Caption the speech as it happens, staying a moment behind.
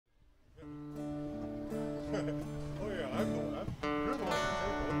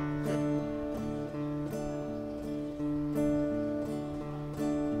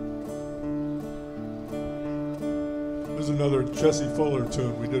another Jesse Fuller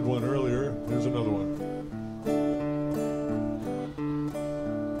tune. We did one earlier. Here's another one.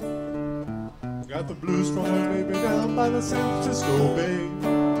 Got the blues from my baby down by the San Francisco Bay.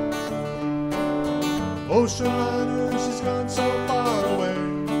 Ocean liner, she's gone so far away.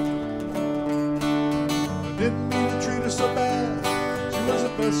 I didn't mean to treat her so bad. She was the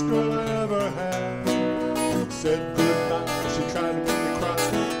best girl I ever had. Said goodbye, she tried to make me cry.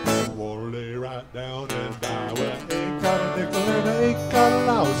 I wanna lay right down and die. Well, I ain't got a nickel and I ain't got a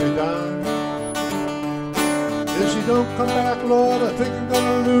lousy dime. If she don't come back, Lord, I think I'm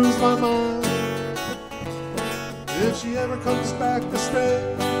gonna lose my mind. If she ever comes back to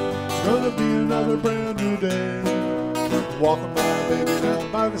stay, it's gonna be another brand new day. Walking my baby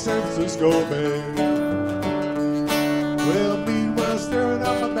down by the San Francisco Bay. Well, meanwhile, staring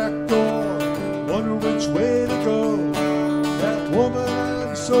out my back door, wonder which way to go. That woman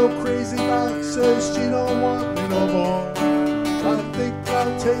I'm so crazy about says she don't want me no more. I think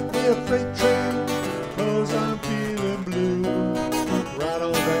I'll take me a freight train, 'cause I'm feeling blue. Right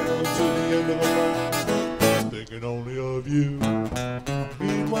on down to the end of the line, thinking only of you.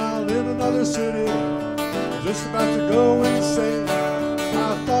 Meanwhile, in another city, just about to go insane,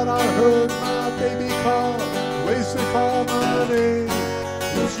 I thought I heard my baby call, ways to call my name.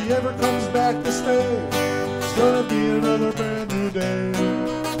 If she ever comes back to stay, it's gonna be another brand new day.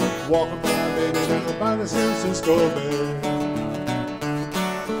 Walking my baby down by the San Francisco Bay.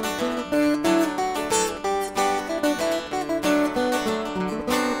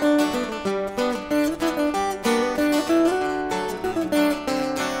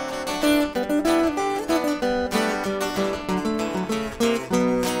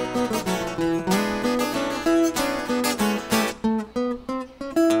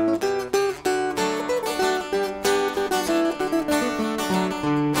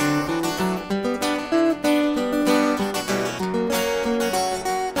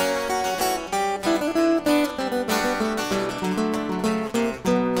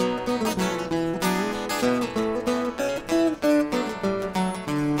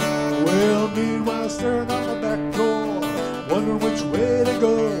 Meanwhile, staring out my back door, wondering which way to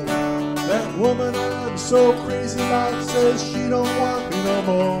go. That woman I'm so crazy about says she don't want me no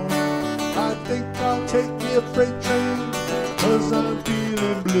more. I think I'll take me a freight train, 'cause I'm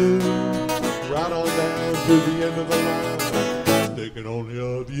feeling blue. Right on down to the end of the line, thinking only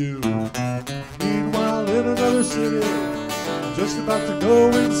of you. Meanwhile, in another city, just about to go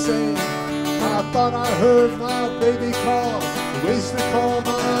insane, I thought I heard my baby call, the ways to call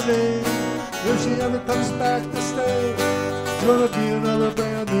my name. If she ever comes back to stay, it's gonna be another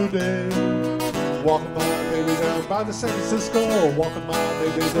brand new day. Walking my baby down by the San Francisco, walking my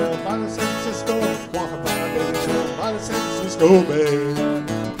baby down by the San Francisco, walking my baby down by the San Francisco Bay.